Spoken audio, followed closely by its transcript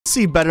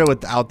see better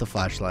without the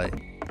flashlight.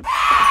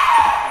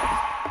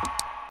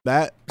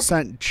 That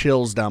sent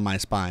chills down my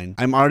spine.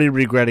 I'm already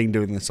regretting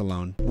doing this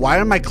alone. Why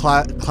are my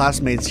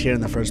classmates here in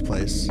the first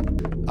place?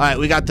 All right,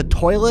 we got the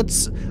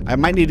toilets. I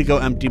might need to go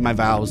empty my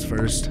valves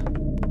first.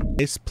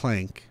 This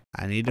plank.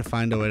 I need to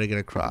find a way to get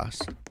across.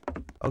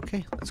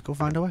 Okay, let's go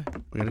find a way.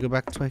 We're gonna go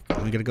back this way.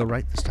 We're gonna go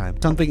right this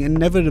time. Something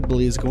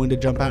inevitably is going to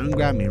jump out and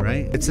grab me,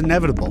 right? It's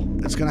inevitable.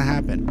 It's gonna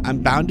happen.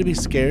 I'm bound to be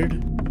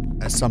scared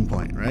at some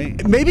point,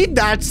 right? Maybe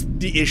that's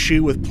the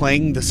issue with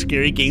playing the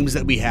scary games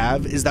that we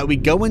have, is that we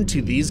go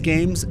into these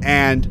games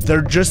and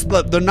they're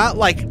not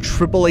like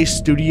AAA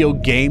studio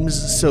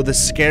games, so the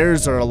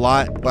scares are a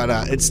lot, but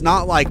it's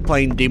not like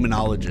playing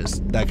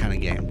Demonologist, that kind of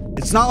game.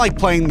 It's not like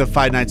playing the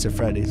Five Nights at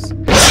Freddy's.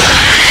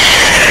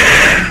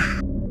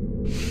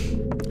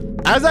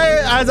 As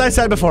I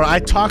said before, I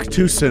talked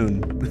too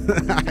soon.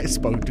 I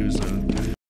spoke too soon.